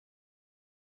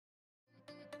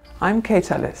I'm Kate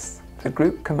Ellis, the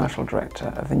Group Commercial Director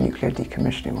of the Nuclear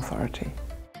Decommissioning Authority.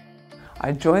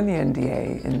 I joined the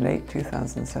NDA in late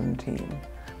 2017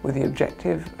 with the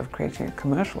objective of creating a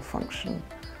commercial function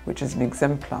which is an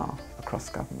exemplar across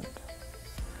government.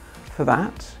 For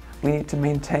that, we need to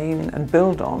maintain and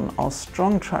build on our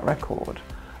strong track record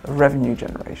of revenue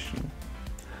generation.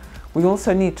 We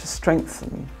also need to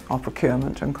strengthen our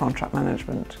procurement and contract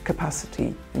management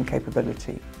capacity and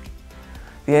capability.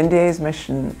 The NDA's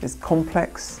mission is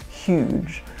complex,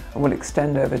 huge, and will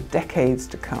extend over decades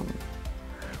to come.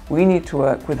 We need to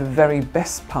work with the very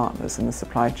best partners in the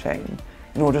supply chain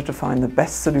in order to find the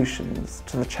best solutions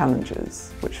to the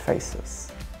challenges which face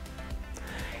us.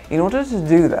 In order to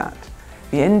do that,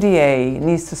 the NDA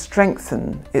needs to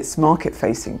strengthen its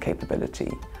market-facing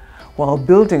capability while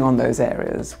building on those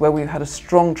areas where we've had a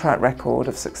strong track record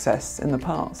of success in the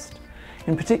past.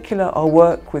 In particular, our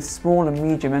work with small and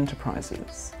medium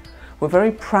enterprises. We're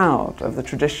very proud of the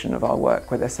tradition of our work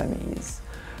with SMEs,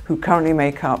 who currently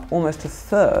make up almost a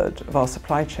third of our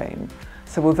supply chain,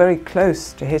 so we're very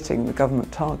close to hitting the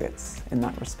government targets in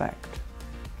that respect.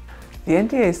 The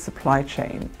NDA's supply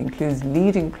chain includes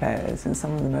leading players in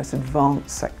some of the most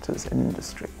advanced sectors in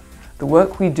industry. The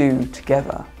work we do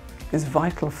together is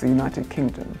vital for the United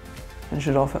Kingdom and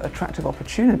should offer attractive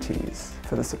opportunities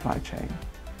for the supply chain.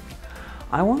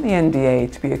 I want the NDA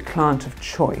to be a client of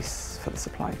choice for the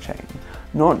supply chain,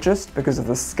 not just because of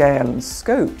the scale and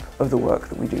scope of the work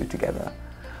that we do together,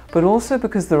 but also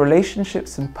because the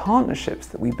relationships and partnerships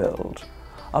that we build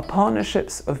are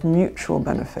partnerships of mutual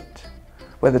benefit,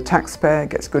 where the taxpayer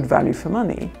gets good value for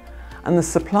money and the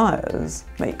suppliers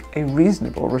make a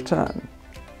reasonable return.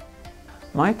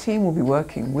 My team will be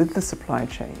working with the supply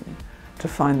chain to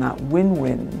find that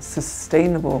win-win,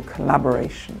 sustainable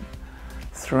collaboration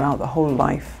throughout the whole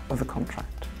life of the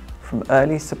contract, from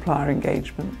early supplier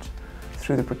engagement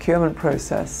through the procurement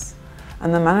process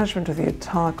and the management of the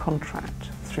entire contract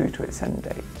through to its end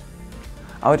date.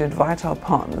 I would invite our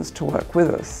partners to work with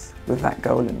us with that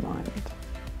goal in mind.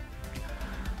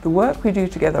 The work we do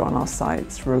together on our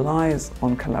sites relies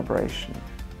on collaboration.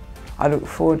 I look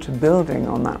forward to building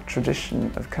on that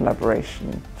tradition of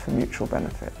collaboration for mutual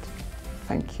benefit.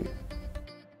 Thank you.